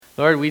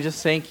Lord, we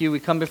just thank you.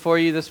 We come before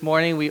you this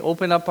morning. We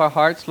open up our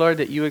hearts, Lord,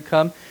 that you would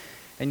come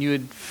and you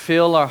would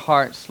fill our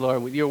hearts,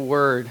 Lord, with your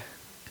word.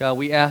 God,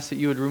 we ask that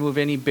you would remove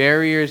any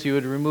barriers, you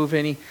would remove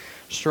any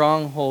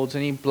strongholds,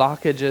 any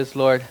blockages,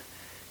 Lord,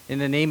 in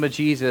the name of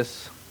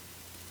Jesus.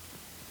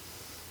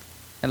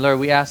 And Lord,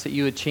 we ask that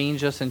you would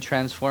change us and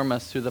transform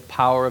us through the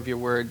power of your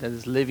word that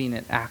is living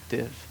and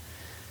active.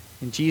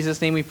 In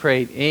Jesus' name we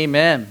pray.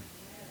 Amen.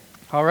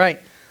 All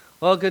right.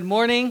 Well, good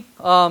morning.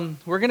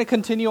 We're going to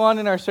continue on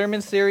in our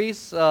sermon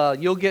series.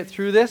 You'll get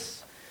through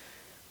this.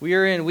 We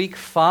are in week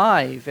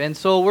 5. And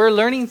so we're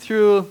learning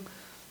through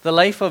the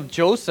life of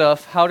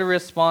Joseph how to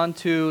respond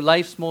to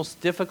life's most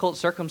difficult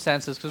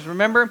circumstances. Because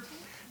remember,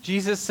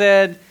 Jesus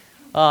said,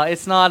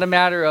 it's not a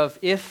matter of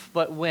if,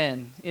 but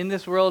when. In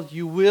this world,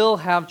 you will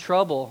have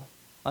trouble,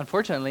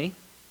 unfortunately.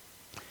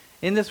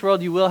 In this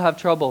world, you will have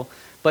trouble.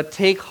 But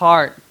take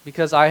heart,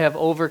 because I have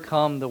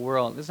overcome the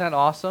world. Isn't that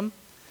awesome?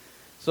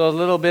 So a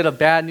little bit of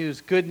bad news,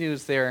 good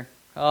news there.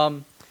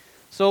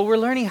 So we're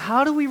learning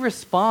how do we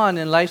respond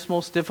in life's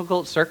most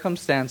difficult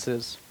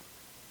circumstances.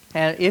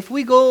 And if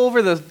we go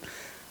over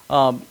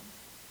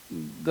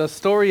the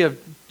story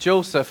of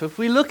Joseph, if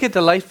we look at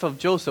the life of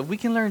Joseph, we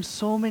can learn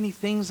so many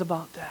things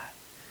about that.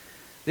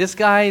 This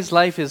guy's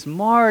life is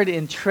marred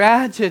in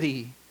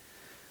tragedy,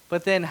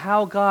 but then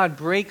how God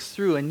breaks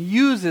through and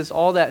uses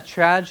all that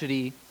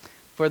tragedy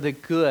for the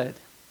good,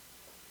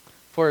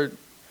 for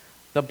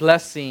the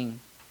blessing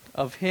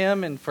of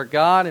him and for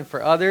God and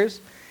for others.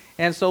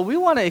 And so we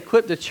want to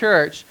equip the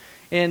church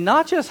in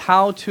not just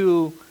how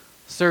to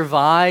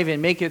survive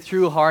and make it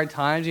through hard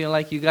times,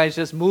 like you guys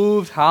just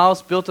moved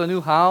house, built a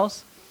new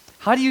house.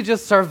 How do you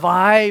just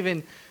survive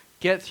and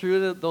get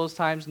through those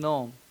times?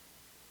 No.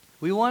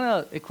 We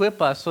want to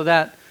equip us so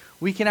that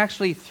we can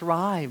actually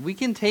thrive. We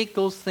can take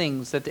those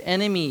things that the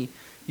enemy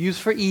used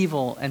for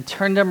evil and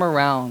turn them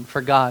around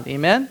for God.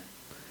 Amen?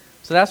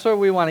 So that's where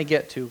we want to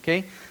get to,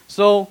 okay?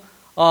 So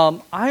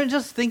I'm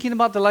just thinking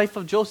about the life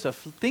of Joseph.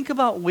 Think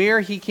about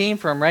where he came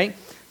from, right?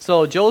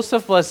 So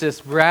Joseph was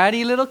this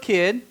bratty little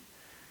kid.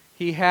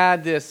 He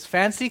had this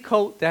fancy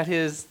coat that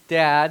his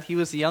dad, he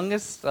was the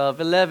youngest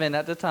of 11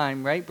 at the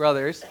time, right,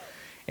 brothers.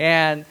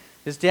 And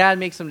his dad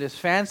makes him this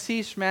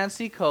fancy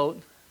schmancy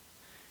coat.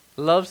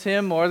 Loves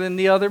him more than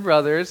the other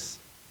brothers.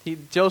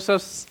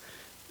 Joseph's,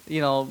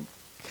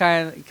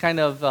 kind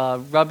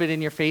of rub it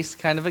in your face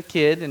kind of a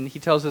kid. And he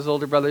tells his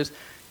older brothers,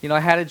 I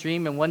had a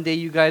dream and one day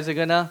you guys are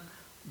going to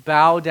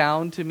bow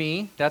down to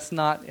me. That's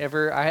not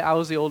ever, I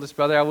was the oldest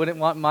brother. I wouldn't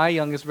want my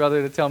youngest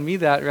brother to tell me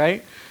that,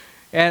 right?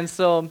 And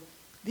so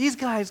these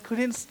guys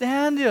couldn't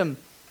stand him.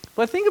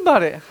 But think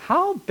about it.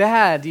 How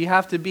bad do you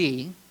have to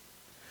be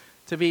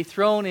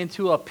thrown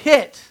into a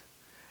pit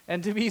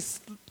and to be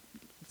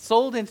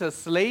sold into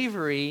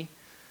slavery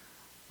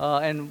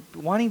and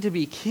wanting to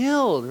be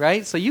killed,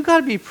 right? So you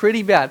got to be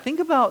pretty bad. Think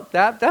about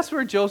that. That's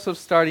where Joseph's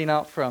starting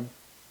out from.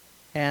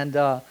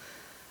 And,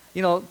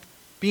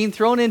 being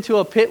thrown into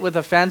a pit with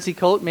a fancy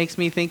coat makes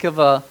me think of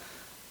a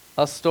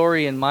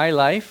story in my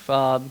life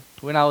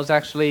when I was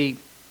actually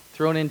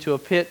thrown into a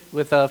pit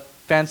with a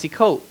fancy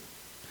coat.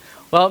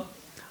 Well,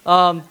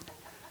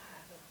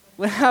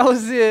 when I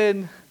was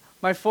in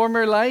my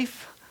former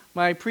life,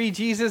 my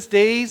pre-Jesus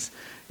days,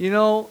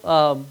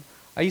 I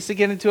used to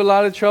get into a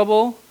lot of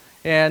trouble,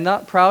 and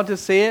not proud to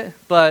say it,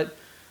 but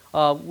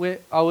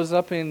I was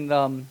up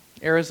in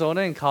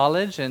Arizona in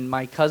college, and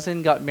my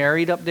cousin got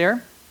married up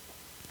there.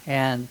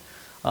 And,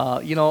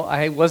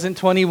 I wasn't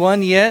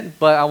 21 yet,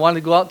 but I wanted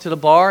to go out to the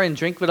bar and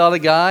drink with all the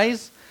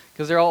guys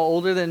because they're all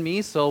older than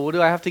me. So what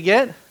do I have to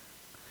get?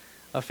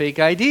 A fake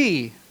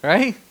ID,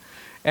 right?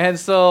 And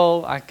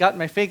so I got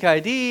my fake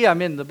ID.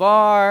 I'm in the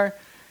bar.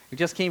 We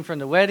just came from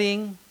the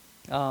wedding,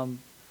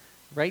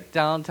 right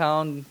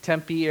downtown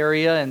Tempe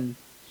area. And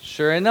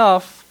sure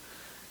enough,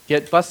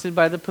 get busted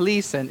by the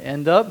police and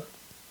end up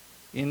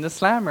in the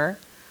slammer.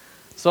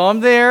 So I'm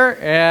there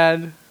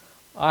and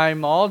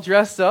I'm all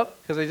dressed up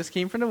because I just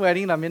came from the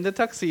wedding. I'm in the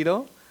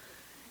tuxedo,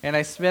 and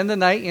I spend the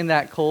night in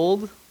that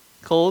cold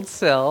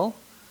cell.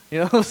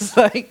 It was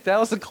like that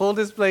was the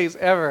coldest place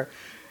ever,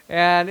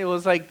 and it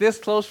was like this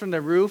close from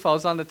the roof. I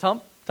was on the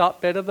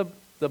top bed of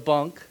the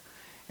bunk,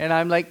 and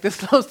I'm like this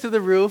close to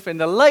the roof, and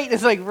the light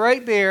is like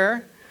right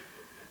there,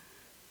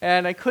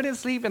 and I couldn't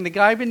sleep. And the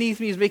guy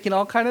beneath me is making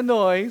all kind of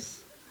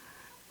noise,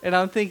 and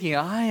I'm thinking,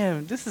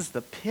 this is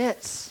the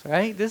pits,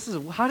 right?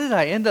 How did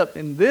I end up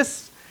in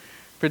this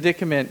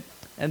predicament?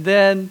 And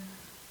then,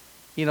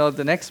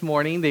 the next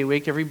morning they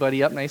wake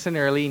everybody up nice and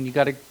early, and you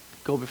got to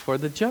go before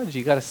the judge.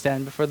 You got to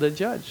stand before the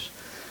judge.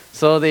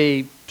 So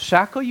they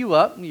shackle you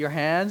up, your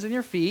hands and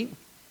your feet,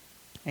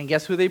 and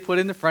guess who they put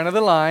in the front of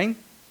the line?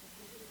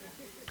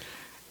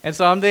 And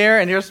so I'm there,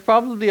 and there's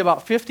probably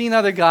about 15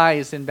 other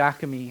guys in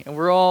back of me, and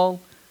we're all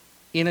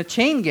in a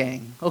chain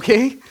gang,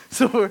 okay?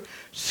 So we're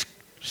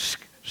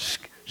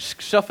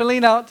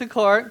shuffling out to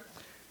court.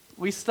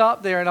 We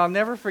stopped there, and I'll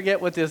never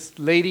forget what this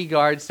lady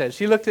guard said.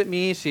 She looked at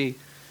me, she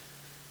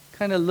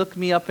kind of looked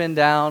me up and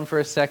down for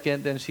a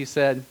second, then she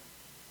said,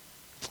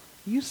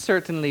 "You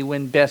certainly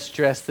win best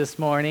dressed this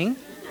morning."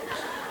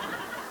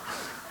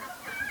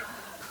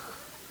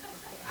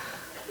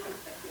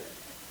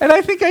 And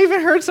I think I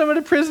even heard some of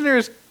the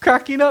prisoners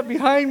cracking up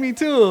behind me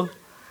too.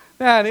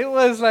 Man, it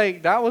was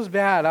like, that was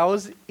bad. I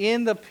was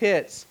in the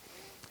pits.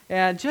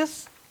 And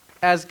just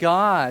as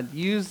God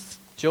used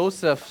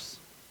Joseph's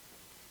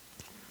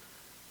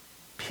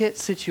pit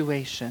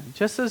situation,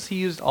 just as he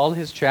used all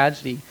his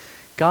tragedy,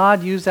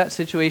 God used that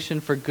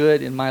situation for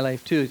good in my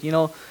life too. You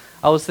know,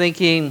 I was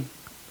thinking,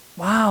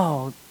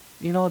 wow,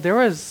 you know, there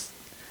was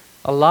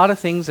a lot of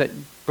things that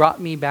brought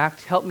me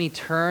back, helped me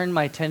turn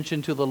my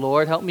attention to the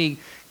Lord, helped me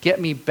get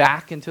me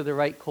back into the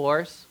right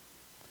course.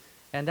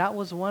 And that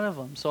was one of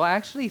them. So I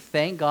actually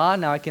thank God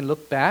now I can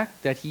look back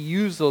that he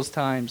used those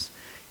times.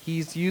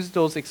 He's used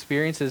those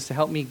experiences to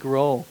help me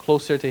grow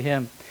closer to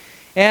him.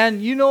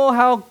 And you know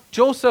how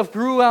Joseph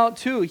grew out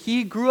too.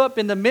 He grew up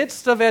in the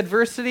midst of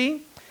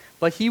adversity,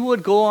 but he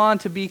would go on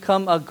to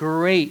become a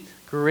great,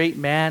 great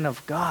man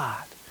of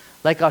God.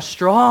 Like a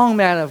strong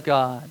man of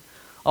God,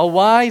 a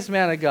wise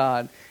man of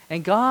God.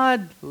 And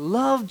God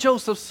loved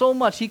Joseph so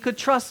much, he could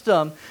trust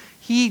him.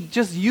 He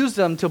just used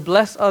them to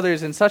bless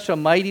others in such a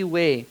mighty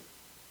way.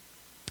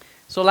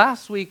 So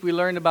last week we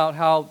learned about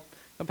how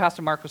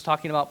Pastor Mark was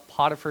talking about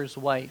Potiphar's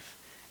wife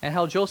and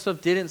how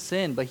Joseph didn't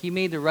sin, but he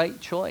made the right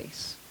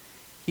choice.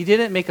 He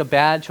didn't make a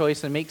bad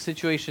choice and make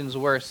situations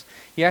worse.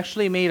 He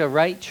actually made a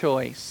right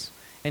choice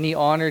and he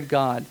honored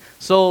God.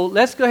 So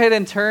let's go ahead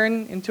and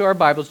turn into our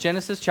Bibles,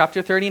 Genesis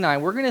chapter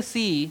 39. We're going to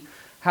see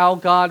how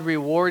God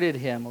rewarded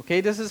him.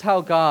 Okay, this is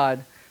how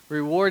God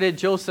rewarded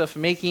Joseph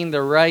making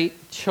the right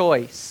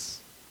choice.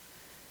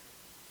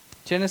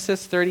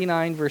 Genesis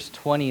 39 verse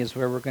 20 is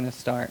where we're going to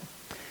start.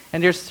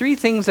 And there's three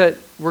things that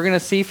we're going to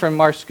see from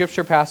our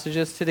scripture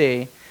passages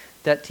today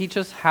that teach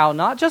us how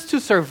not just to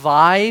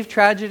survive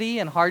tragedy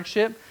and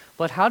hardship,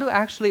 but how to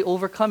actually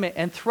overcome it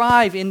and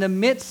thrive in the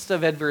midst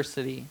of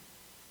adversity.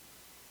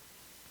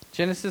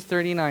 Genesis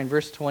 39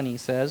 verse 20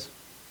 says,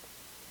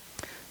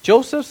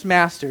 Joseph's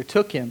master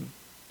took him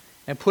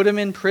and put him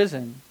in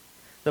prison,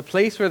 the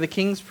place where the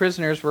king's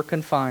prisoners were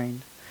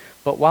confined.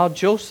 But while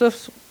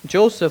Joseph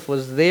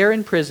was there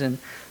in prison,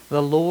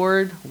 the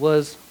Lord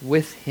was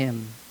with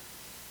him.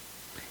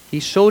 He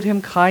showed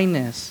him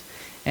kindness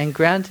and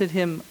granted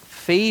him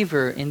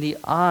favor in the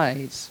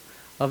eyes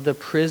of the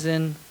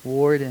prison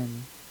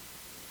warden.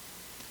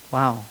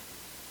 Wow.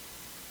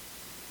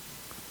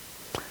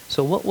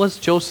 So what was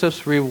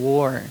Joseph's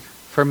reward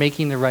for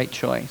making the right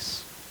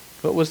choice?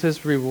 What was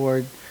his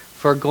reward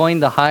for going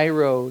the high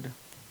road?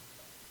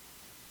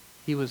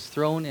 He was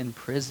thrown in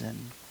prison.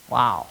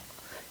 Wow.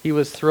 He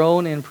was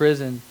thrown in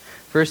prison.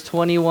 Verse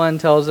 21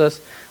 tells us,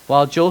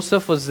 while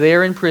Joseph was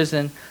there in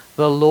prison,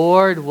 the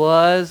Lord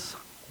was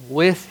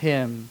with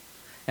him.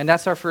 And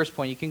that's our first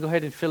point. You can go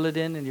ahead and fill it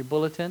in your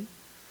bulletin.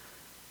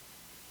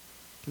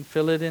 You can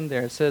fill it in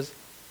there. It says,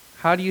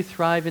 how do you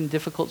thrive in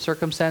difficult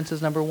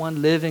circumstances? Number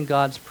one, live in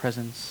God's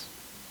presence.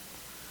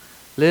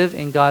 Live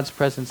in God's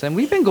presence. And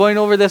we've been going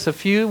over this a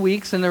few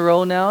weeks in a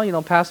row now. You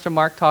know, Pastor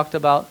Mark talked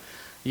about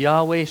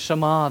Yahweh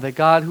Shammah, the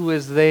God who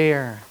is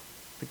there,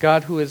 the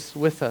God who is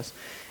with us.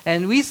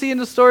 And we see in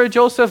the story of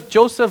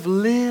Joseph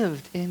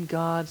lived in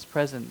God's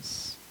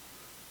presence.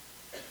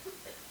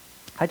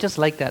 I just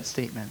like that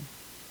statement.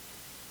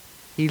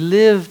 He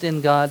lived in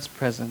God's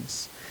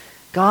presence.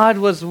 God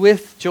was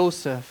with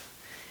Joseph.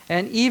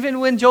 And even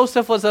when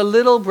Joseph was a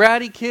little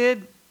bratty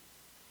kid,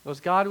 was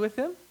God with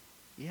him?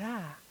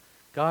 Yeah,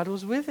 God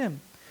was with him.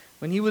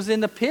 When he was in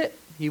the pit,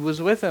 he was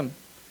with him.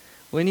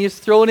 When he was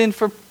thrown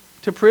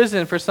to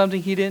prison for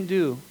something he didn't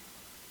do,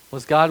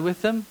 was God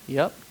with him?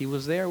 Yep, he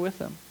was there with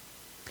him.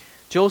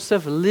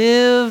 Joseph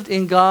lived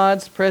in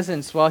God's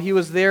presence while he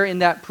was there in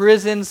that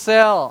prison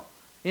cell,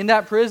 in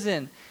that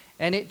prison.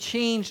 And it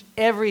changed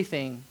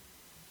everything.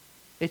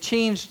 It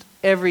changed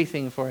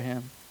everything for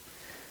him.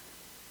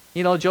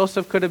 You know,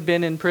 Joseph could have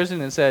been in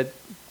prison and said,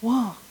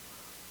 "Whoa,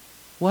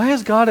 why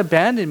has God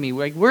abandoned me?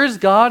 Like, where's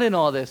God in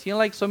all this?" You know,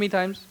 like so many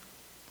times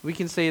we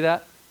can say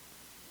that.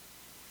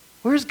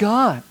 Where's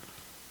God?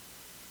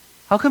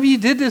 How come you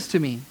did this to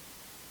me?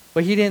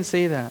 But he didn't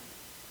say that.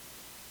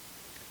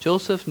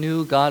 Joseph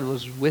knew God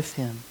was with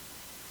him.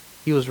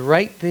 He was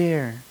right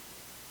there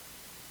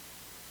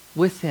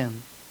with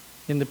him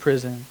in the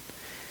prison.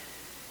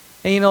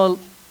 And you know,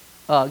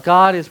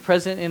 God is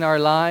present in our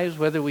lives,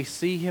 whether we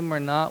see him or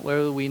not,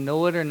 whether we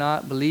know it or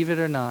not, believe it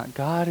or not.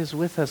 God is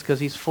with us because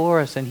he's for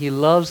us and he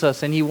loves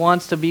us and he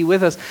wants to be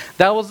with us.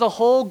 That was the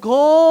whole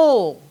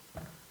goal,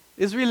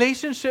 is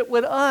relationship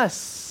with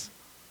us.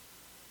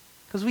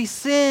 Because we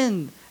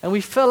sinned and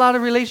we fell out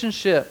of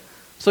relationship.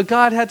 So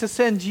God had to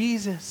send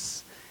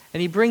Jesus. And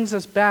he brings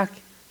us back,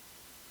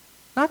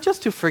 not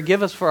just to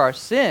forgive us for our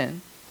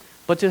sin,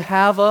 but to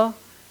have a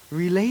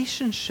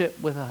relationship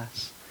with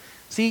us.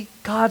 See,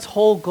 God's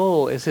whole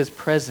goal is his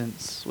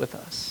presence with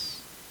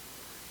us.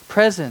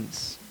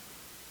 Presence.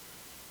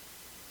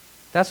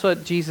 That's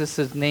what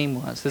Jesus'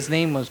 name was. His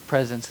name was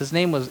presence. His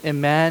name was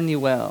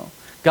Emmanuel.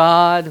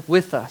 God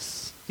with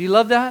us. Do you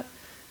love that?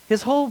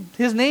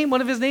 His name,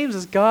 one of his names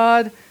is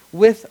God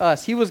with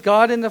us. He was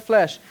God in the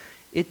flesh.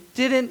 It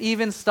didn't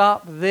even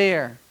stop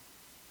there.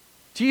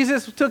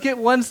 Jesus took it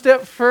one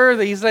step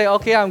further. He's like,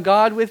 okay, I'm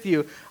God with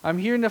you. I'm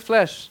here in the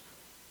flesh.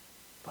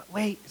 But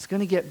wait, it's going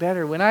to get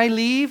better. When I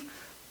leave,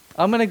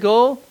 I'm going to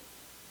go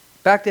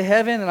back to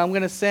heaven, and I'm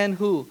going to send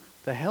who?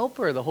 The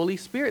Helper, the Holy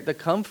Spirit, the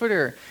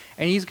Comforter.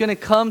 And He's going to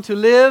come to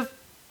live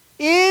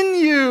in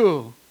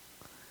you.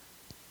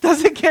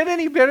 Does it get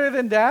any better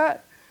than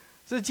that?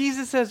 So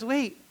Jesus says,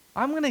 wait,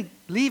 I'm going to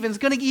leave, and it's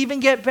going to even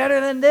get better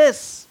than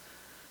this.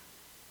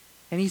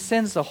 And He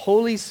sends the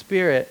Holy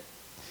Spirit.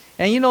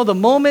 And you know, the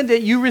moment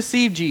that you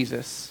receive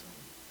Jesus,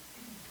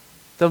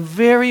 the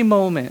very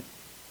moment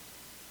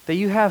that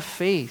you have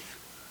faith,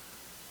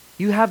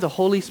 you have the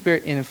Holy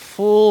Spirit in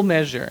full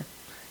measure.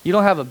 You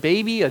don't have a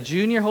baby, a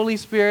junior Holy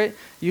Spirit.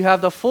 You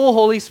have the full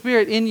Holy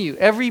Spirit in you.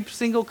 Every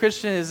single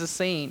Christian is a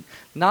saint.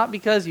 Not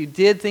because you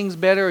did things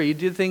better or you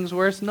did things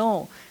worse.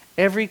 No.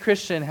 Every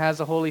Christian has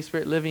the Holy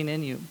Spirit living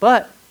in you.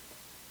 But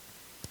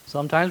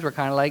sometimes we're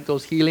kind of like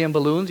those helium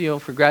balloons,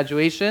 for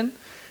graduation.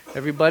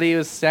 Everybody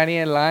was standing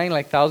in line,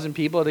 like 1,000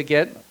 people to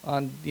get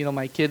on,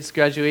 my kid's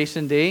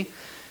graduation day,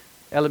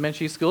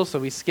 elementary school. So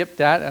we skipped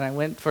that and I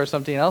went for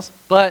something else.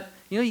 But,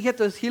 you get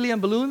those helium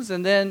balloons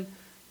and then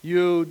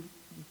you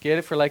get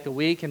it for like a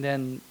week and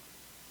then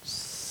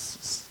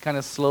kind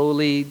of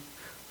slowly,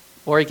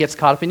 or it gets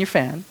caught up in your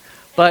fan.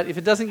 But if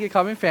it doesn't get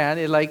caught in your fan,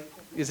 it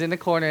is in the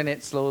corner and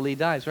it slowly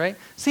dies, right?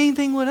 Same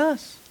thing with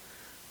us.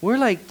 We're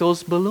like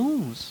those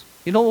balloons.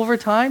 Over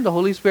time, the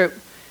Holy Spirit,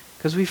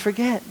 because we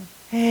forget,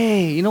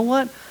 hey, you know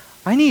what?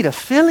 I need a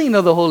filling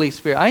of the Holy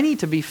Spirit. I need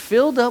to be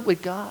filled up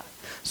with God.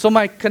 So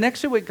my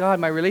connection with God,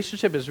 my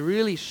relationship is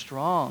really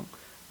strong.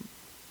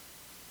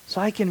 So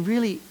I can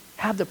really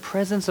have the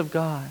presence of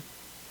God.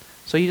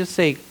 So you just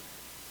say,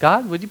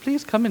 God, would you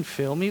please come and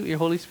fill me with your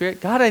Holy Spirit?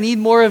 God, I need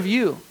more of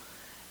you.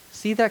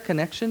 See that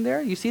connection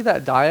there? You see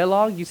that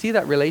dialogue? You see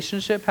that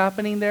relationship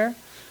happening there?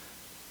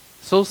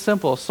 So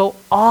simple, so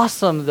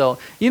awesome though.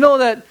 You know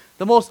that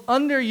the most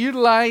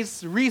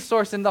underutilized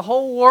resource in the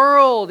whole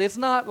world, it's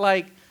not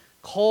like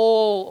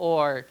coal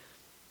or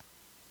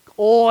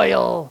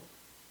oil,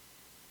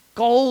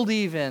 gold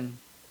even.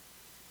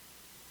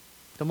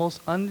 The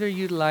most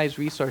underutilized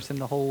resource in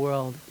the whole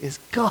world is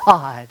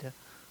God.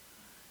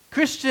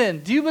 Christian,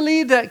 do you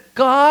believe that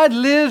God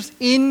lives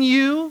in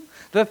you?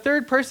 The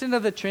third person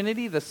of the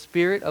Trinity, the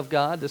Spirit of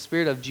God, the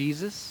Spirit of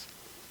Jesus?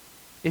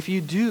 If you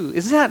do,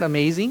 isn't that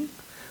amazing?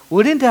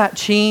 Wouldn't that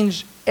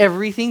change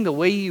everything, the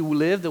way you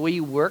live, the way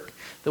you work,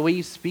 the way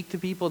you speak to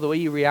people, the way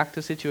you react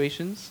to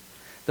situations?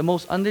 The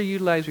most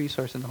underutilized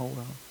resource in the whole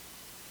world.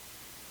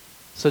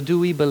 So do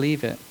we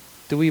believe it?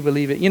 Do we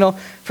believe it? 1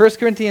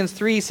 Corinthians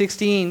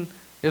 3:16,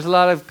 there's a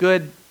lot of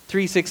good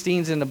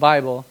 3:16s in the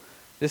Bible.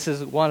 This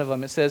is one of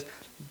them. It says,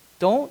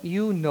 don't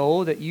you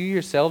know that you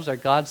yourselves are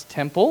God's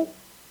temple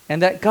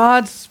and that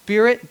God's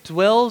Spirit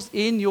dwells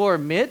in your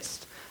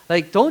midst?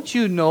 Don't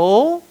you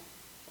know?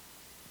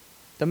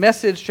 The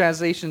Message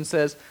translation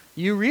says,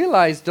 you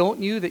realize, don't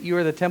you, that you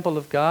are the temple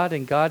of God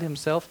and God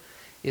Himself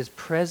is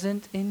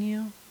present in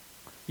you?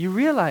 You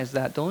realize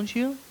that, don't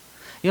you?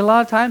 A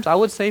lot of times I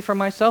would say for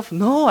myself,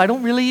 no, I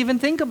don't really even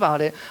think about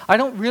it. I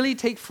don't really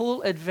take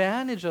full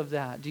advantage of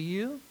that. Do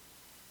you?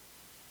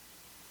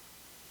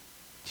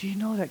 Do you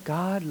know that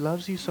God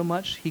loves you so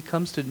much, He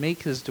comes to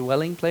make His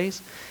dwelling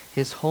place,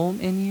 His home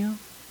in you?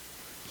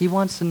 He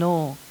wants to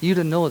know you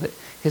to know that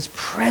His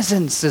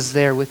presence is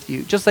there with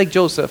you. Just like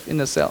Joseph in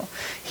the cell.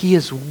 He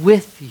is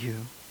with you.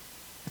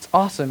 It's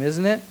awesome,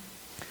 isn't it?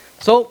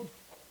 So,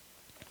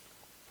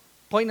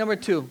 point number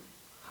 2.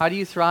 How do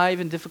you thrive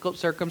in difficult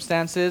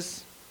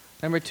circumstances?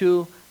 Number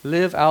 2,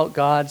 live out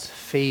God's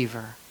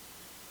favor.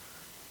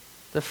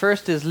 The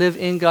first is live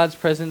in God's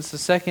presence. The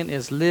second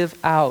is live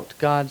out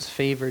God's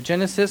favor.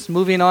 Genesis,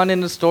 moving on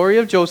in the story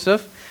of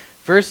Joseph,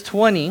 verse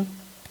 20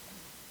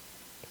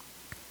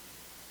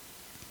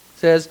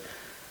 says,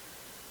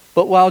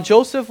 but while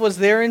Joseph was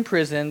there in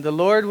prison, the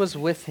Lord was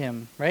with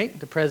him, right?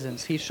 The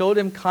presence. He showed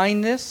him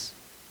kindness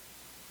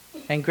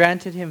and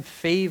granted him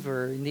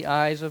favor in the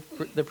eyes of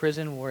the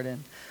prison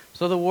warden.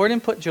 So the warden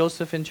put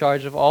Joseph in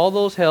charge of all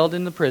those held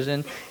in the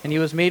prison, and he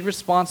was made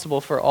responsible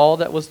for all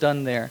that was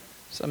done there.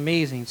 It's an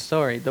amazing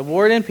story. The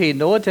warden paid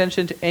no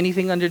attention to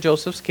anything under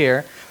Joseph's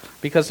care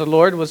because the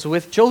Lord was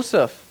with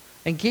Joseph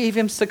and gave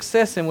him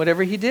success in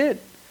whatever he did.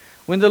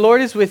 When the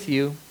Lord is with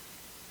you,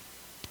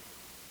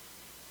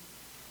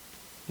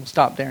 we'll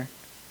stop there.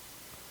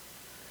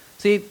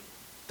 See,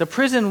 the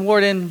prison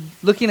warden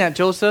looking at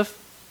Joseph,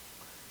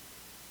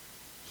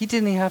 he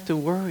didn't even have to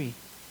worry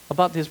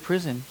about this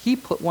prison. He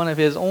put one of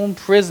his own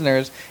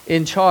prisoners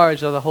in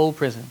charge of the whole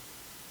prison.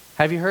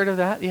 Have you heard of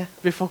that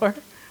before?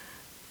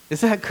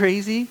 Is that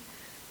crazy?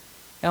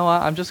 Now,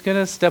 I'm just going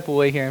to step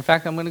away here. In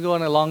fact, I'm going to go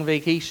on a long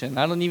vacation.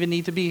 I don't even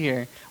need to be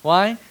here.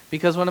 Why?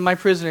 Because one of my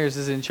prisoners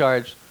is in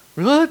charge.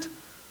 What?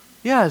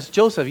 Yeah, it's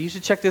Joseph. You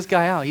should check this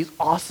guy out. He's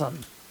awesome.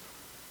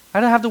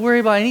 I don't have to worry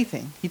about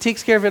anything. He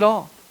takes care of it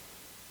all.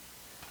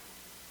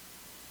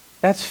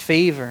 That's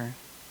favor.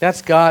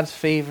 That's God's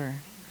favor.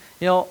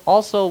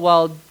 Also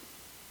while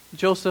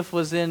Joseph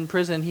was in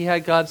prison, he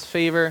had God's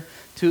favor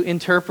to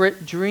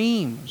interpret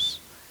dreams.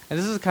 And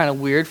this is kind of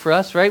weird for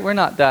us, right? We're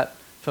not that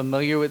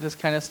familiar with this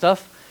kind of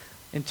stuff.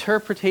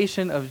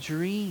 Interpretation of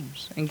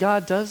dreams. And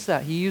God does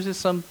that. He uses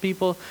some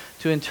people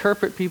to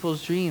interpret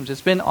people's dreams.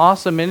 It's been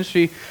awesome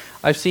ministry.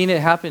 I've seen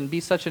it happen, be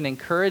such an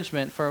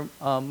encouragement for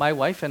my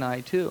wife and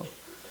I too.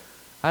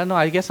 I don't know,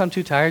 I guess I'm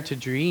too tired to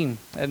dream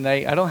at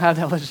night. I don't have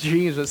that much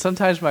dreams, but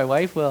sometimes my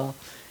wife will.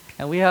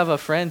 And we have a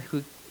friend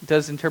who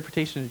does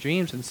interpretation of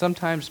dreams, and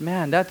sometimes,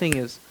 man, that thing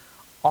is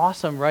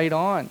awesome, right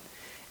on.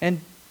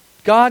 And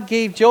God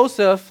gave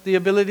Joseph the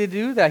ability to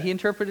do that. He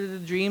interpreted the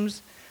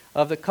dreams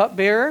of the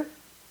cupbearer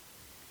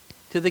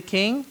to the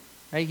king.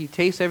 Right? He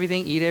tastes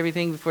everything, eat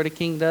everything before the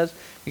king does.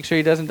 Make sure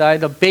he doesn't die.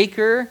 The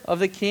baker of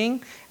the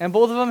king. And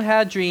both of them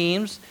had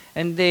dreams,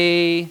 and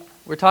they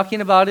were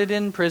talking about it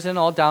in prison,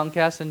 all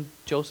downcast, and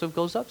Joseph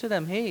goes up to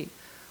them. Hey,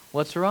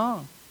 what's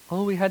wrong?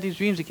 Oh, we had these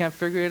dreams. We can't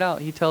figure it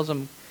out. He tells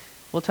them,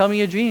 well, tell me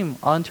your dream.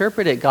 I'll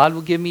interpret it. God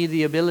will give me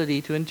the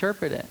ability to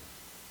interpret it.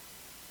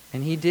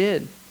 And he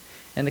did.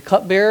 And the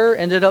cupbearer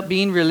ended up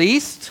being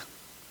released,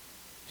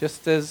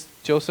 just as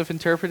Joseph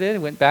interpreted,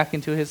 and went back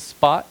into his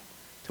spot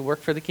to work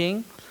for the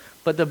king.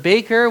 But the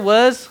baker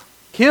was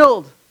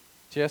killed,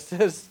 just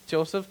as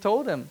Joseph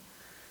told him.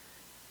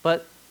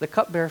 But the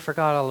cupbearer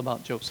forgot all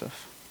about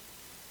Joseph.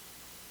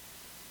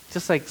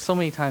 Just like so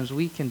many times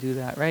we can do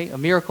that, right? A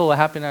miracle will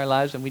happen in our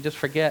lives and we just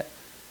forget.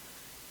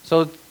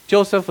 So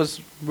Joseph was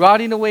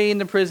rotting away in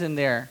the prison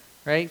there,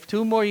 right?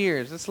 2 more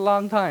years. That's a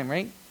long time,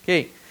 right?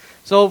 Okay.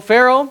 So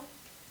Pharaoh,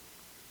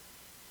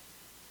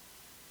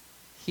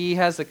 he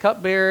has the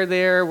cupbearer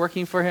there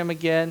working for him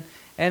again.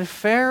 And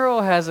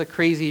Pharaoh has a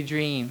crazy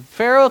dream.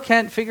 Pharaoh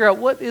can't figure out,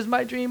 what is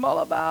my dream all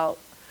about?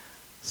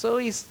 So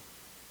he's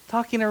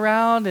talking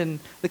around, and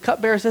the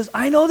cupbearer says,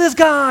 I know this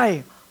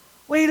guy.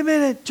 Wait a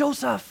minute,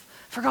 Joseph.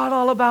 Forgot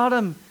all about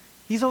him.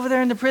 He's over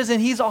there in the prison.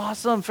 He's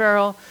awesome,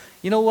 Pharaoh.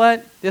 You know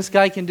what? This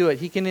guy can do it.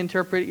 He can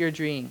interpret your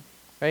dream,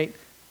 right?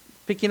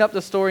 Picking up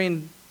the story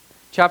in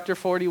chapter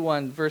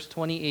 41, verse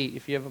 28,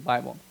 if you have a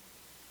Bible.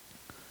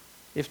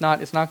 If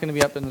not, it's not going to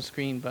be up on the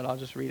screen, but I'll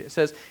just read it. It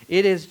says,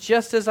 it is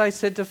just as I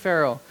said to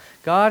Pharaoh.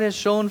 God has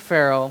shown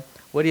Pharaoh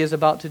what he is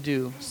about to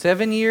do.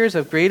 7 years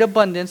of great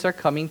abundance are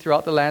coming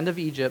throughout the land of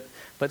Egypt,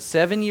 but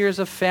 7 years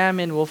of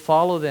famine will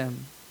follow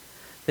them.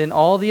 Then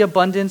all the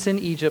abundance in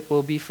Egypt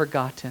will be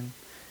forgotten,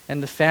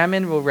 and the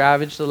famine will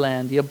ravage the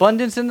land. The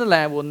abundance in the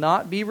land will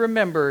not be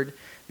remembered,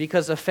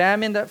 because the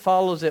famine that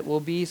follows it will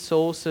be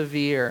so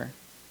severe.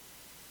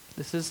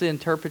 This is the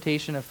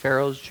interpretation of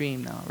Pharaoh's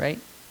dream now, right?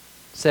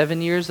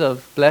 7 years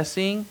of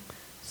blessing,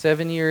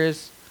 7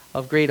 years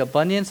of great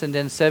abundance, and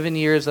then 7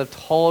 years of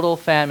total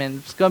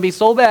famine. It's going to be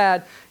so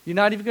bad, you're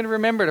not even going to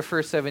remember the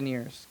first 7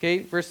 years. Okay,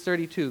 verse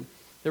 32.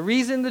 The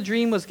reason the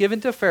dream was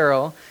given to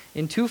Pharaoh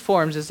in 2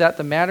 forms is that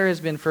the matter has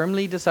been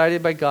firmly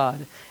decided by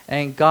God,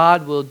 and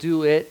God will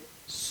do it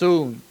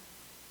soon.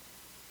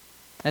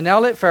 And now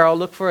let Pharaoh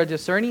look for a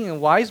discerning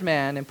and wise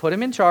man and put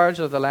him in charge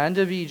of the land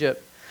of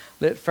Egypt.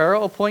 Let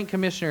Pharaoh appoint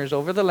commissioners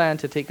over the land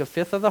to take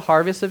 1/5 of the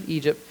harvest of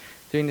Egypt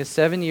during the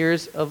 7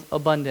 years of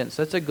abundance.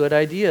 That's a good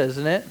idea,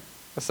 isn't it?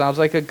 That sounds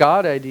like a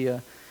God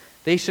idea.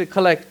 They should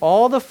collect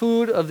all the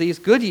food of these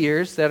good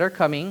years that are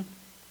coming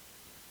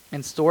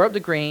and store up the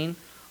grain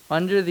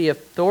under the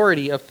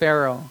authority of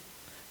Pharaoh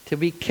to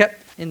be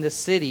kept in the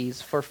cities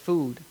for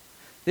food.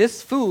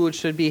 This food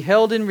should be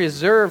held in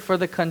reserve for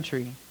the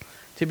country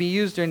to be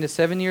used during the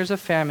 7 years of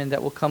famine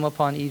that will come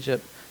upon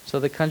Egypt, so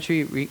the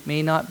country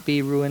may not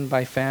be ruined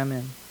by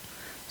famine.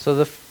 So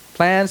the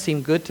plan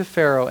seemed good to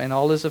Pharaoh and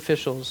all his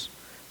officials.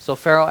 So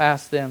Pharaoh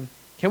asked them,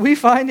 can we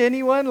find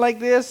anyone like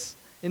this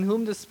in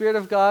whom the Spirit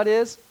of God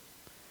is?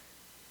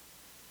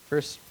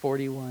 Verse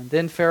 41.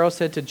 Then Pharaoh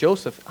said to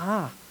Joseph,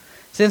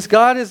 since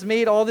God has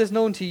made all this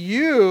known to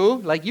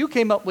you, like you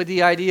came up with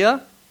the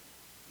idea,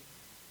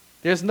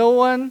 there is no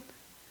one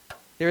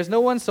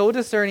so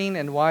discerning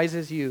and wise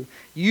as you.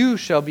 You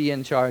shall be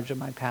in charge of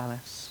my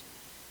palace,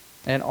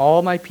 and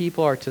all my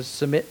people are to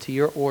submit to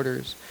your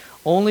orders.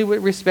 Only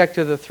with respect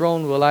to the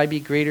throne will I be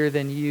greater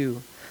than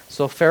you.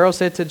 So Pharaoh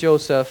said to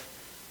Joseph,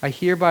 I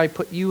hereby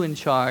put you in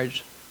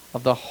charge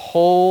of the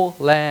whole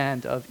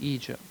land of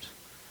Egypt.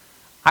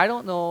 I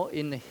don't know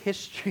in the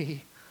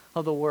history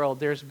of the world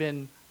there's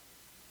been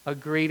a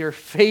greater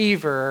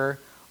favor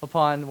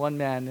upon one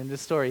man in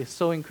this story. It's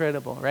so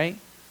incredible, right?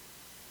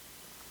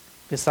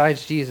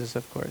 Besides Jesus,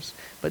 of course.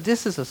 But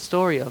this is a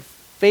story of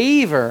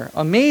favor.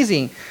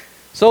 Amazing.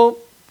 So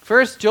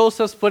first,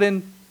 Joseph's put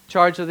in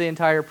charge of the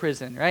entire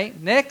prison, right?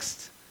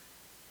 Next,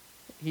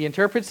 he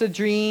interprets the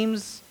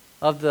dreams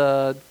of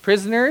the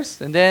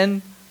prisoners, and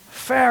then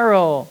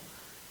Pharaoh.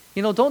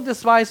 You know, don't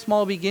despise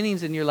small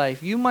beginnings in your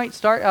life. You might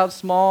start out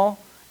small,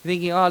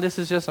 thinking, this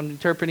is just, I'm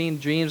interpreting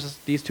dreams,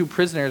 these 2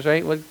 prisoners,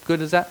 right? What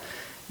good is that?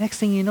 Next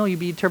thing you know, you'll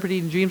be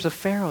interpreting dreams of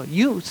Pharaoh.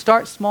 You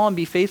start small and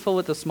be faithful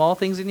with the small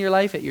things in your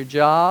life, at your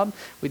job,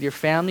 with your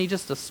family,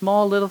 just the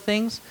small little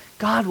things.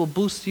 God will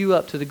boost you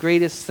up to the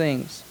greatest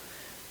things.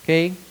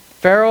 Okay?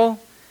 Pharaoh,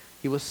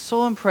 he was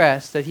so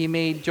impressed that he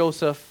made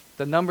Joseph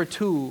the number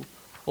 2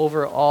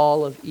 over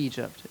all of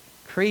Egypt.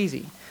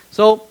 Crazy.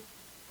 So,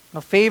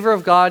 The favor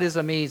of God is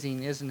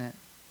amazing, isn't it?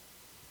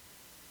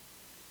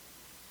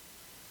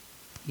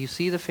 You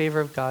see the favor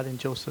of God in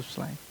Joseph's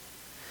life.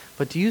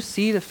 But do you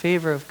see the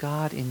favor of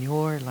God in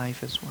your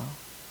life as well?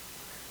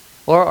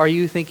 Or are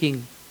you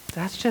thinking,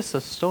 that's just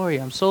a story.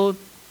 I'm so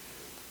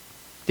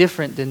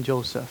different than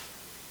Joseph.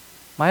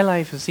 My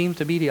life seems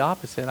to be the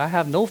opposite. I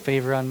have no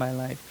favor on my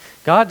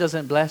life. God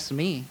doesn't bless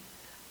me.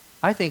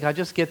 I think I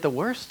just get the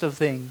worst of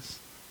things,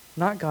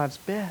 not God's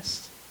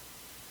best.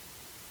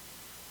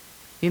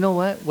 You know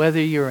what?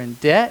 Whether you're in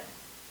debt,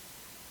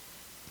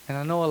 and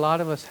I know a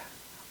lot of us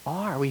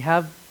are, we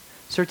have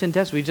certain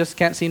debts we just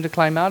can't seem to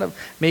climb out of.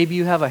 Maybe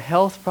you have a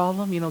health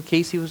problem. You know,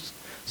 Casey was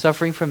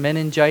suffering from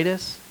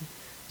meningitis.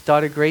 His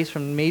daughter Grace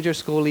from major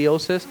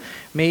scoliosis.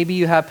 Maybe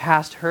you have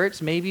past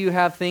hurts. Maybe you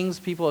have things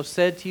people have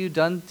said to you,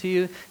 done to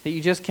you, that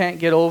you just can't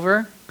get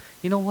over.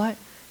 You know what?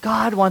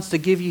 God wants to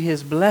give you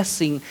His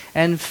blessing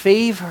and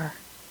favor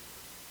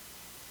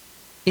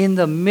in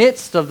the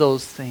midst of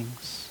those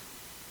things.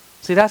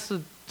 See, that's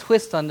the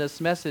twist on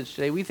this message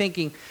today. We're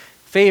thinking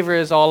favor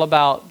is all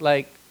about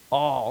like,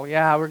 oh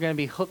yeah, we're going to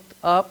be hooked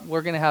up.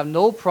 We're going to have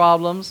no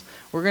problems.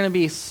 We're going to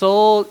be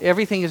so,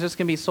 everything is just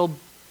going to be so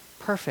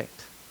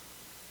perfect.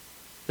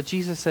 But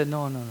Jesus said,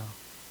 no.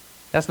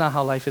 That's not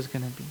how life is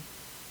going to be.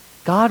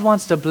 God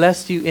wants to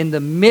bless you in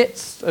the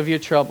midst of your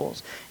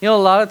troubles. You know,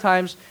 a lot of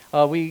times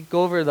we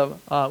go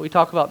over we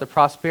talk about the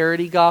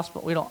prosperity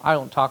gospel. I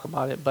don't talk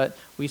about it, but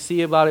we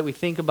see about it, we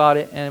think about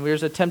it, and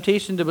there's a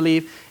temptation to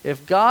believe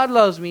if God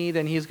loves me,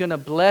 then He's going to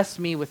bless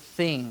me with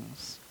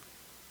things,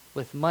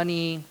 with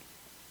money,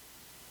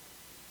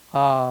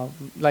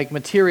 like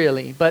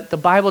materially. But the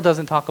Bible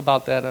doesn't talk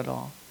about that at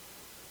all.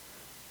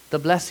 The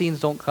blessings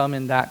don't come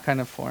in that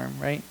kind of form,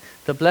 right?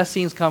 The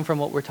blessings come from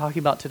what we're talking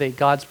about today,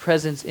 God's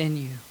presence in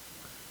you.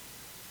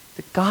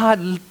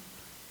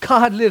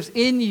 God lives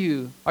in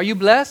you. Are you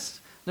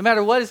blessed? No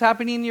matter what is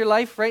happening in your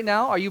life right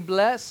now, are you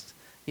blessed?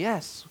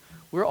 Yes,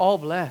 we're all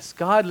blessed.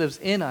 God lives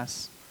in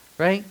us,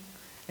 right?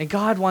 And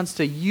God wants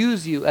to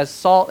use you as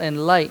salt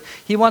and light.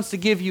 He wants to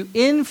give you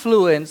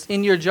influence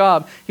in your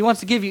job. He wants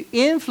to give you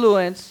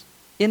influence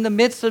in the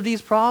midst of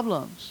these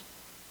problems,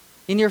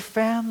 in your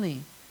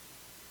family.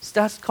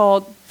 That's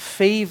called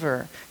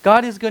favor.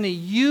 God is going to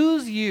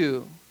use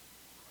you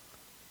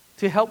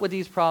to help with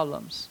these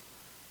problems.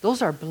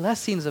 Those are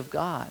blessings of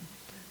God.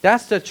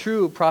 That's the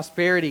true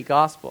prosperity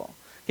gospel.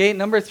 Okay,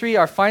 number 3,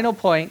 our final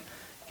point.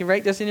 You can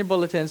write this in your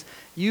bulletins.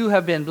 You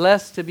have been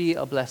blessed to be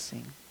a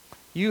blessing.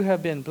 You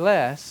have been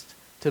blessed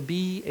to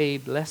be a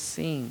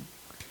blessing.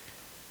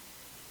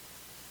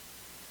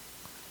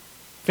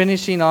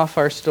 Finishing off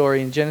our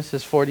story in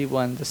Genesis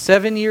 41. The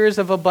 7 years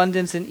of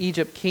abundance in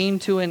Egypt came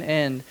to an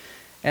end,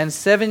 and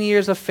 7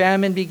 years of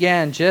famine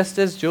began, just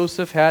as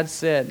Joseph had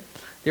said.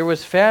 There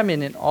was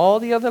famine in all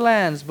the other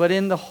lands, but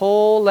in the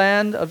whole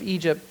land of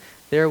Egypt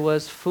there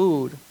was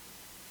food.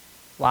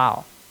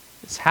 Wow,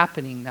 it's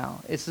happening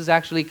now. This is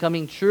actually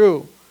coming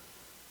true.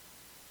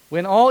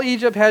 When all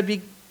Egypt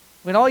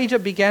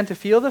began to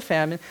feel the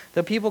famine,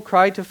 the people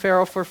cried to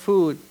Pharaoh for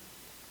food.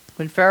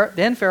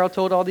 Then Pharaoh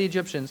told all the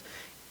Egyptians,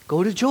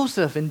 "Go to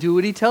Joseph and do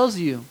what he tells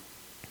you."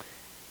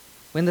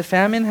 When the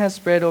famine had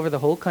spread over the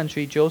whole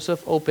country,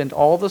 Joseph opened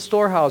all the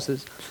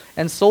storehouses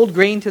and sold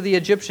grain to the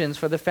Egyptians,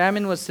 for the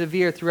famine was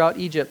severe throughout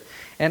Egypt.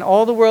 And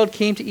all the world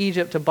came to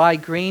Egypt to buy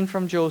grain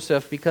from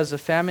Joseph because the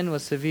famine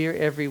was severe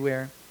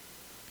everywhere.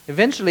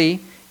 Eventually,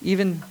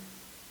 we'll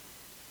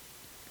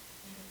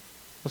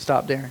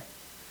stop there.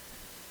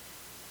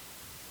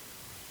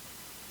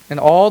 And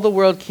all the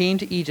world came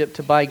to Egypt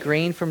to buy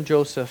grain from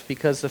Joseph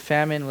because the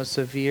famine was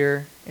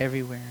severe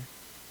everywhere.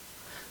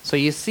 So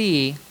you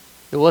see,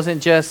 it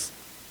wasn't just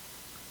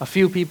a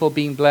few people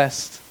being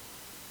blessed.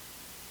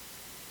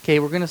 Okay,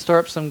 we're going to store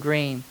up some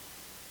grain.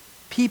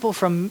 People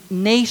from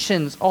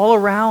nations all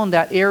around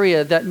that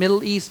area, that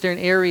Middle Eastern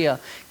area,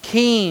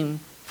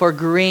 came for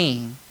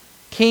grain.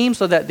 Came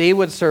so that they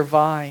would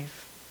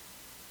survive.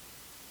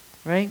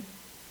 Right?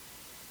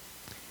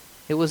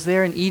 It was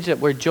there in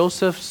Egypt where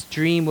Joseph's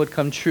dream would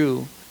come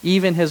true.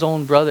 Even his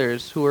own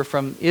brothers who were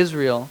from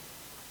Israel,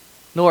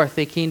 north,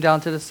 they came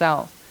down to the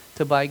south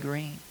to buy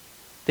grain.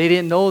 They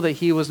didn't know that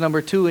he was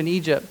number 2 in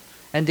Egypt,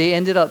 and they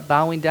ended up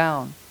bowing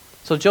down.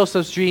 So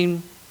Joseph's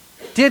dream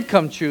did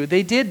come true.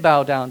 They did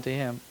bow down to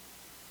him.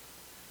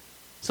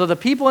 So the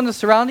people in the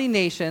surrounding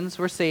nations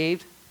were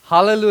saved.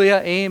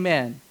 Hallelujah,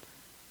 amen.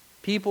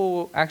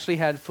 People actually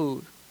had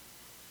food.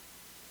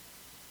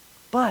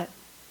 But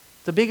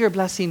the bigger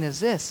blessing is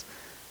this.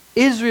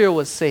 Israel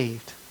was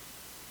saved.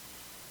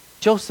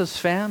 Joseph's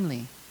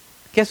family.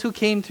 Guess who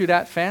came through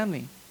that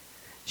family?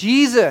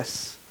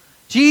 Jesus.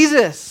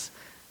 Jesus,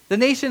 the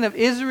nation of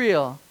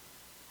Israel.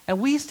 And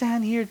we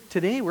stand here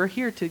today, we're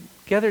here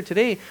together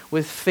today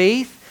with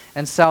faith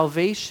and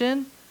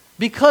salvation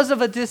because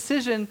of a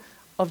decision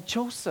of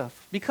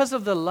Joseph, because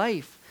of the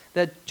life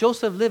that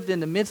Joseph lived in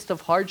the midst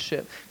of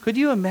hardship. Could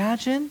you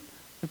imagine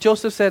if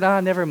Joseph said,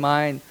 never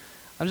mind,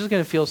 I'm just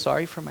going to feel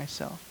sorry for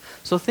myself.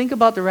 So think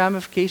about the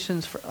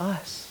ramifications for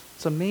us.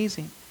 It's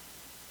amazing.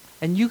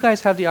 And you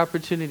guys have the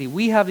opportunity.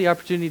 We have the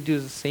opportunity to do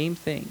the same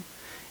thing.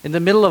 In the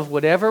middle of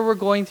whatever we're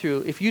going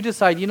through, if you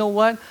decide, you know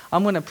what?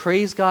 I'm going to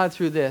praise God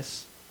through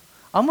this.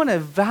 I'm going to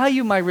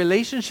value my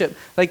relationship,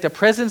 like the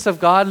presence of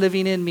God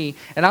living in me.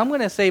 And I'm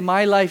going to say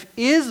my life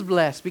is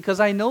blessed because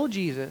I know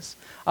Jesus.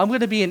 I'm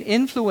going to be an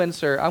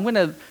influencer. I'm going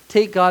to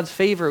take God's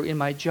favor in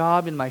my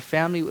job, in my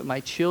family, with my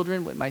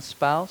children, with my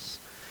spouse.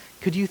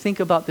 Could you think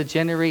about the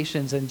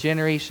generations and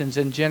generations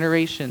and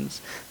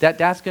generations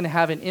that's going to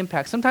have an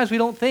impact? Sometimes we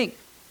don't think.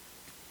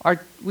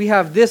 We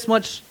have this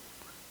much,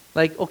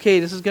 like,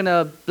 okay, this is going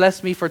to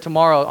bless me for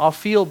tomorrow. I'll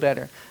feel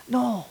better.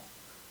 No.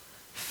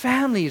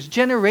 Families,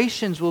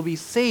 generations will be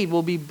saved,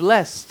 will be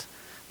blessed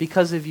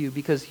because of you.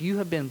 Because you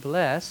have been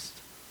blessed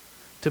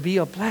to be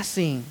a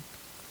blessing.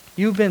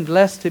 You've been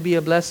blessed to be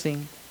a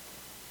blessing.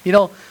 You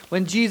know,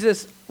 when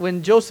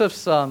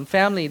Joseph's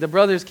family, the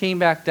brothers came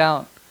back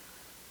down,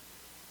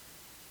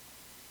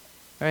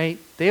 right?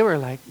 They were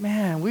like,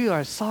 man, we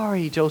are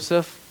sorry,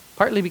 Joseph.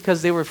 Partly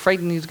because they were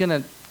frightened he was going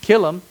to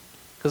kill them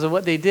because of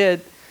what they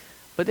did.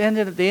 But they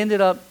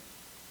ended up,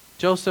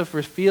 Joseph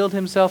revealed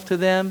himself to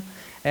them,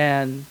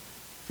 and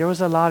there was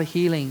a lot of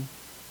healing.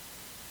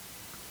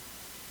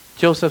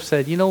 Joseph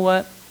said, you know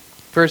what?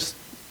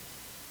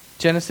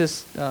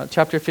 Genesis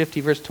chapter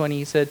 50, verse 20,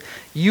 he said,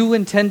 you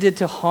intended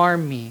to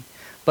harm me,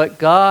 but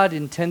God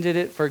intended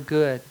it for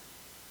good,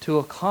 to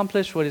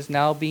accomplish what is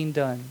now being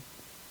done,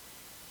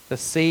 the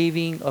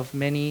saving of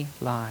many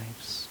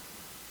lives.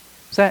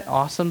 Is that an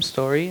awesome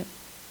story?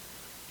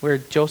 Where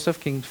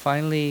Joseph can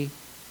finally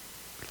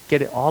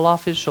get it all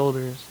off his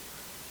shoulders.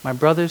 My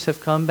brothers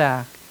have come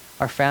back.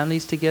 Our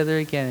family's together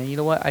again. And you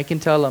know what? I can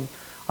tell them,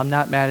 I'm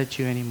not mad at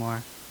you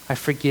anymore. I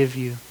forgive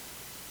you.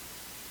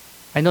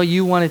 I know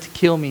you wanted to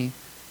kill me,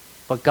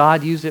 but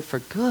God used it for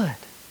good.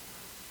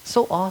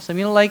 So awesome.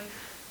 You know, like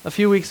a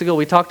few weeks ago,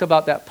 we talked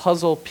about that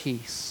puzzle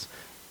piece.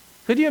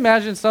 Could you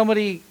imagine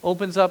somebody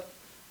opens up,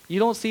 you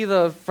don't see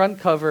the front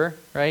cover,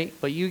 right?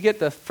 But you get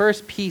the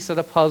first piece of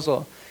the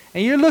puzzle.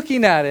 And you're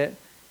looking at it,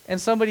 and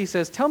somebody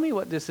says, tell me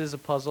what this is a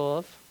puzzle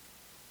of.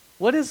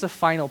 What is the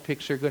final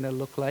picture going to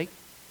look like?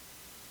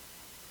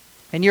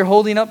 And you're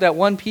holding up that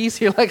one piece,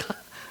 you're like,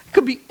 it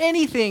could be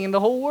anything in the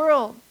whole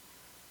world.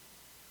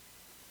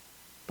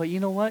 But you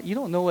know what? You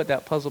don't know what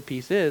that puzzle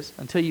piece is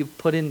until you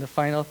put in the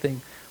final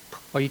thing.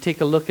 Or you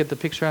take a look at the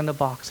picture on the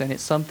box, and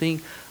it's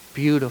something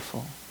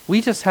beautiful.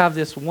 We just have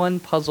this one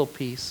puzzle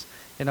piece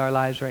in our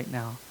lives right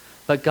now.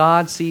 But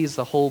God sees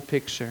the whole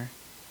picture.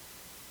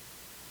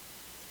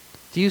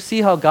 Do you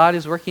see how God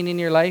is working in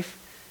your life?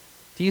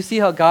 Do you see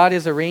how God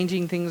is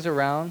arranging things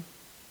around?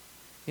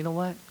 You know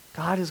what?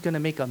 God is going to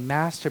make a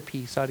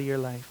masterpiece out of your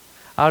life,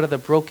 out of the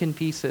broken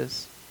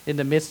pieces in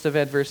the midst of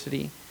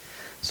adversity.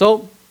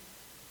 So,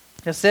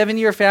 the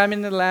 7-year famine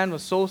in the land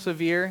was so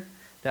severe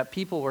that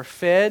people were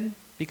fed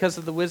because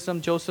of the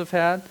wisdom Joseph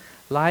had.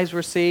 Lives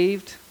were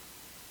saved.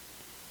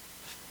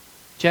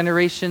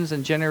 Generations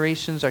and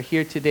generations are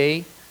here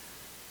today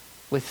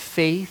with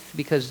faith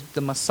because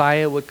the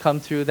Messiah would come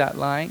through that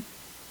line.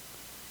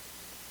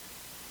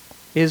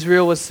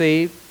 Israel was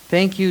saved.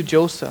 Thank you,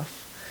 Joseph.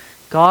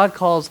 God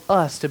calls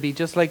us to be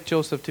just like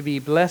Joseph, to be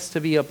blessed,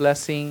 to be a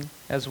blessing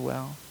as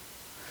well.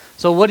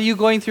 So what are you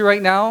going through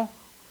right now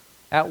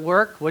at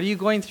work? What are you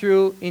going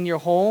through in your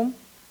home?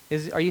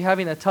 Are you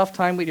having a tough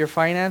time with your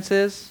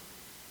finances?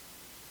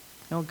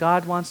 No,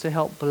 God wants to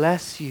help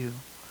bless you.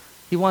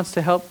 He wants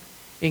to help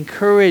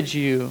encourage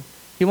you.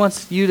 He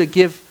wants you to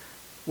give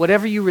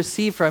whatever you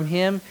receive from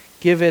Him,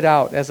 give it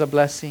out as a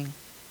blessing.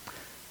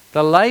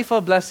 The life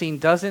of blessing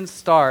doesn't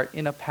start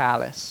in a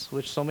palace,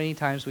 which so many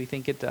times we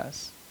think it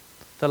does.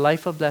 The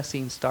life of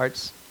blessing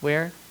starts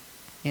where?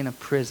 In a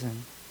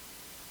prison.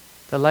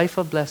 The life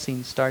of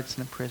blessing starts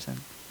in a prison.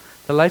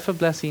 The life of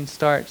blessing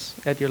starts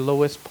at your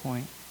lowest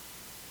point.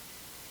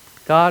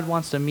 God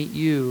wants to meet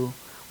you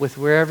with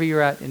wherever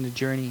you're at in the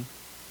journey.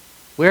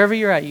 Wherever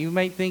you're at, you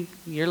might think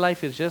your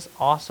life is just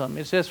awesome.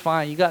 It's just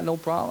fine. You got no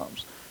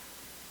problems.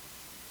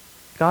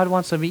 God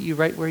wants to meet you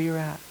right where you're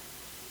at.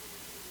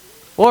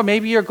 Or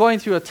maybe you're going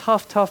through a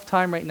tough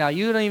time right now.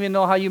 You don't even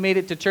know how you made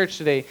it to church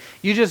today.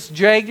 You just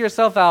dragged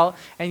yourself out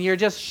and you're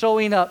just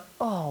showing up.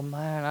 Oh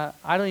man,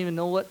 I don't even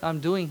know what I'm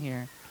doing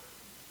here.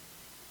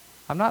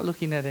 I'm not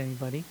looking at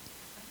anybody.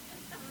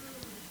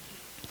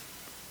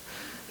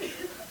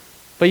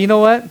 But you know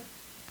what?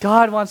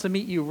 God wants to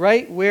meet you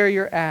right where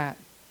you're at.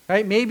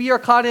 Right? Maybe you're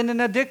caught in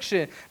an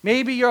addiction.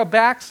 Maybe you're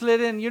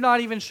backslidden. You're not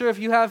even sure if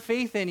you have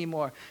faith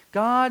anymore.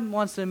 God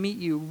wants to meet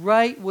you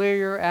right where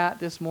you're at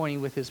this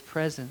morning with His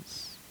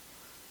presence,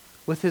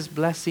 with His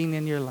blessing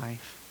in your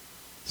life,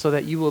 so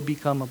that you will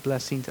become a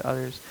blessing to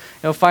others.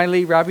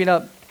 Finally, wrapping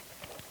up,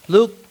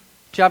 Luke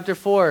chapter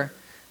 4,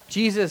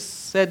 Jesus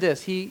said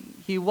this.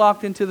 He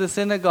walked into the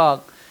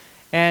synagogue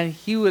and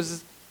He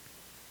was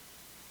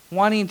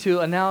wanting to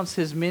announce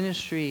His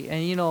ministry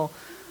and,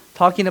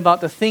 talking about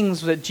the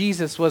things that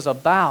Jesus was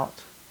about.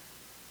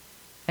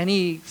 And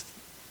He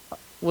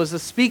was a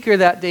speaker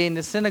that day in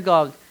the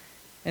synagogue.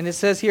 And it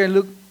says here in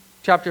Luke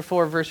chapter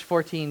 4, verse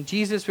 14,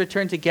 Jesus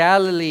returned to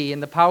Galilee in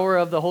the power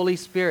of the Holy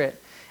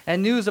Spirit,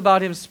 And news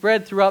about him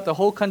spread throughout the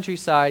whole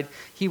countryside.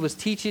 He was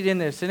teaching in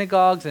their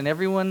synagogues, and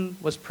everyone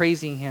was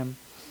praising him.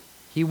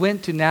 He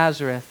went to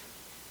Nazareth,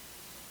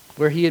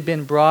 where he had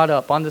been brought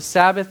up. On the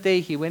Sabbath day,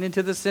 he went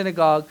into the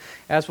synagogue,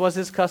 as was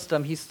his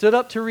custom. He stood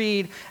up to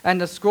read,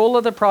 and the scroll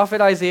of the prophet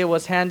Isaiah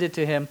was handed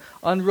to him.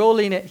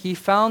 Unrolling it, he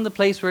found the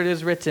place where it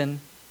is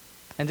written,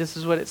 and this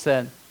is what it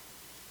said: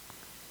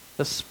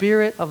 "The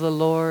Spirit of the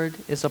Lord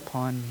is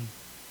upon me,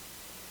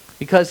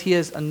 because he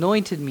has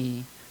anointed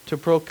me to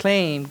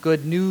proclaim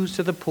good news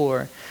to the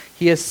poor.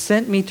 He has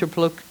sent me to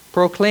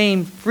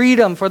proclaim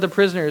freedom for the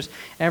prisoners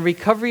and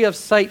recovery of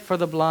sight for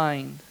the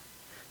blind,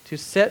 to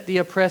set the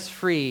oppressed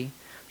free,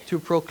 to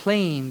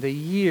proclaim the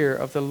year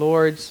of the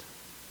Lord's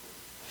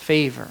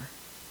favor."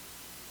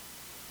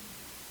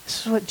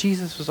 This is what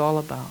Jesus was all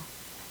about.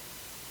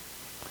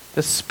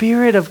 The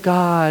Spirit of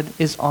God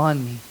is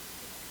on me.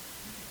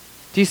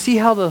 Do you see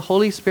how the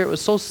Holy Spirit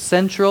was so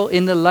central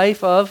in the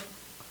life of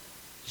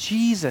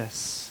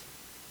Jesus?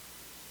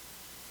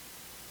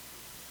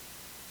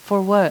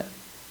 For what?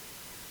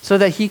 So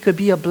that he could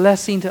be a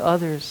blessing to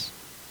others,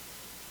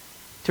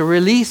 to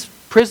release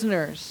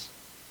prisoners,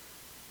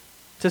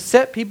 to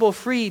set people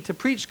free, to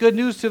preach good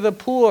news to the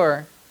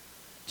poor,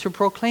 to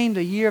proclaim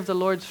the year of the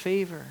Lord's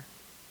favor.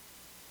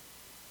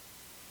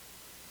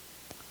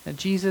 And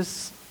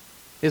Jesus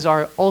is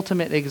our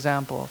ultimate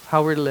example of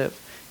how we're to live.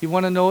 You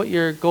want to know what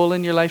your goal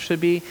in your life should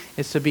be?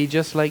 It's to be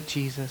just like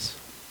Jesus.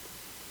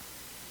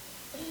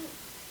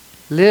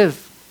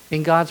 Live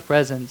in God's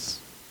presence,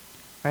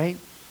 right?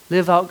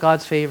 Live out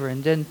God's favor,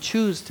 and then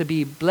choose to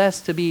be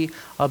blessed, to be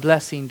a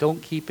blessing.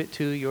 Don't keep it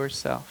to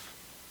yourself.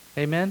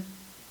 Amen?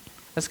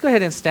 Let's go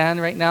ahead and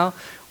stand right now.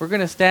 We're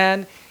going to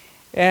stand,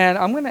 and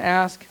I'm going to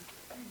ask,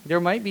 there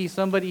might be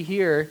somebody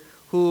here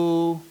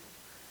who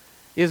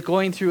is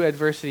going through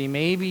adversity.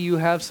 Maybe you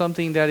have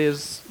something that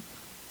is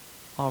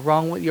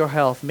wrong with your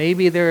health.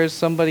 Maybe there is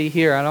somebody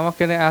here, and I'm not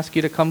going to ask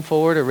you to come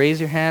forward or raise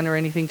your hand or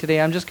anything today.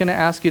 I'm just going to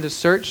ask you to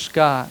search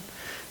God.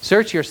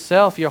 Search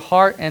yourself, your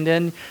heart, and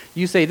then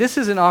you say, this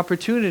is an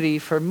opportunity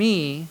for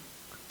me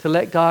to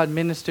let God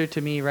minister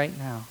to me right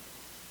now.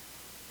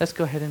 Let's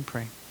go ahead and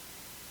pray.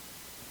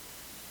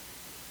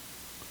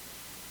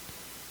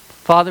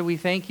 Father, we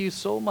thank you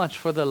so much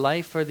for the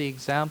life, for the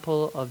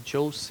example of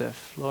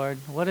Joseph, Lord.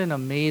 What an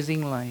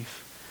amazing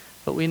life.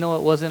 But we know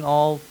it wasn't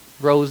all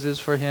roses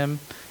for him.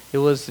 It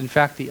was, in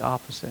fact, the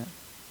opposite.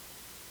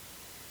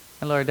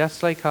 And Lord,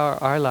 that's like how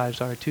our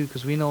lives are too,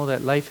 because we know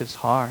that life is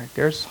hard.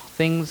 There's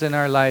things in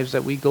our lives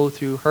that we go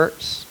through,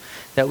 hurts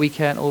that we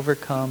can't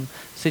overcome,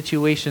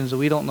 situations that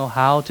we don't know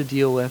how to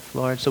deal with,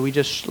 Lord. So we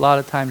just a lot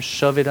of times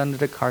shove it under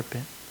the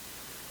carpet.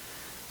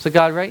 So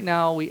God, right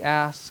now we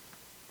ask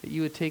that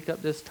you would take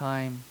up this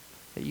time,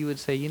 that you would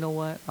say, you know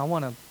what, I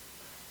want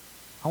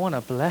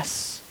to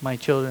bless my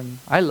children.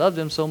 I love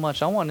them so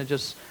much. I want to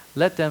just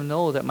let them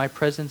know that my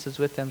presence is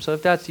with them. So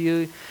if that's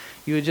you,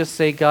 you would just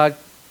say, God,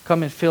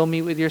 come and fill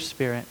me with your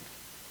Spirit.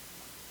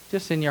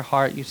 Just in your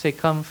heart, you say,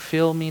 come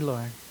fill me,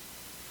 Lord.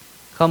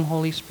 Come,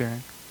 Holy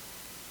Spirit.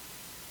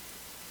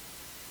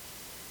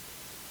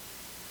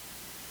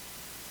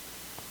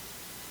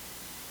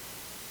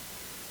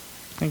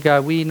 And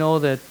God, we know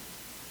that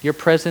your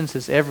presence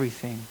is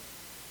everything.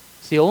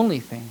 It's the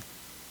only thing.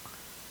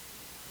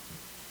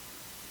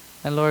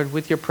 And Lord,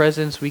 with your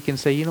presence, we can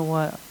say, you know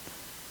what?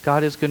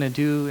 God is going to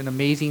do an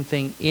amazing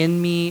thing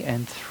in me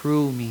and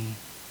through me.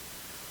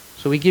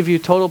 So we give you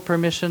total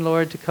permission,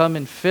 Lord, to come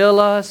and fill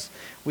us.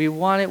 We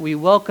want it. We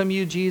welcome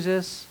you,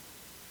 Jesus.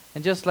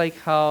 And just like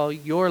how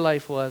your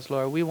life was,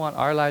 Lord, we want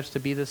our lives to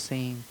be the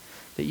same.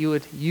 That you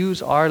would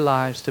use our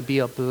lives to be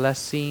a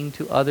blessing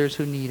to others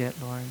who need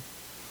it, Lord.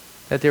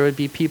 That there would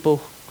be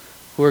people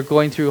who are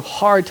going through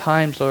hard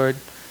times, Lord,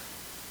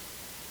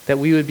 that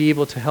we would be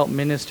able to help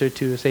minister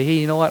to. Say, hey,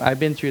 you know what? I've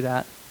been through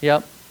that.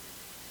 Yep.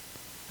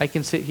 I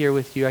can sit here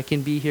with you. I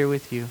can be here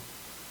with you.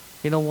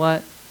 You know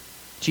what?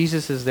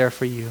 Jesus is there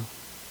for you.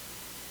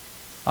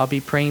 I'll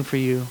be praying for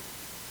you.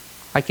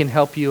 I can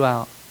help you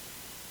out.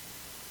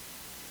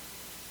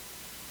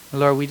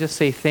 Lord, we just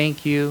say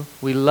thank you.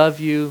 We love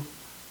you.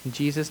 In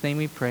Jesus' name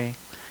we pray.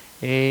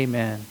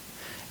 Amen.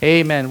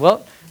 Amen. Well,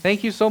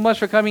 thank you so much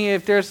for coming.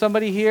 If there's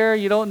somebody here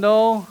you don't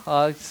know,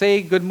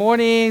 say good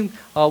morning,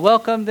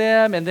 welcome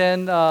them, and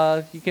then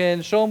you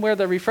can show them where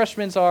the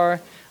refreshments are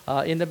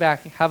in the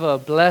back. Have a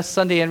blessed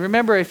Sunday. And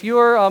remember, if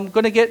you're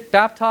going to get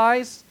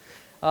baptized,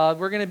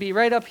 we're going to be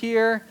right up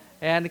here,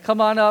 and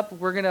come on up.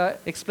 We're going to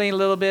explain a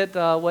little bit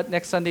what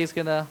next Sunday is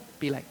going to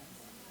be like.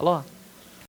 Aloha.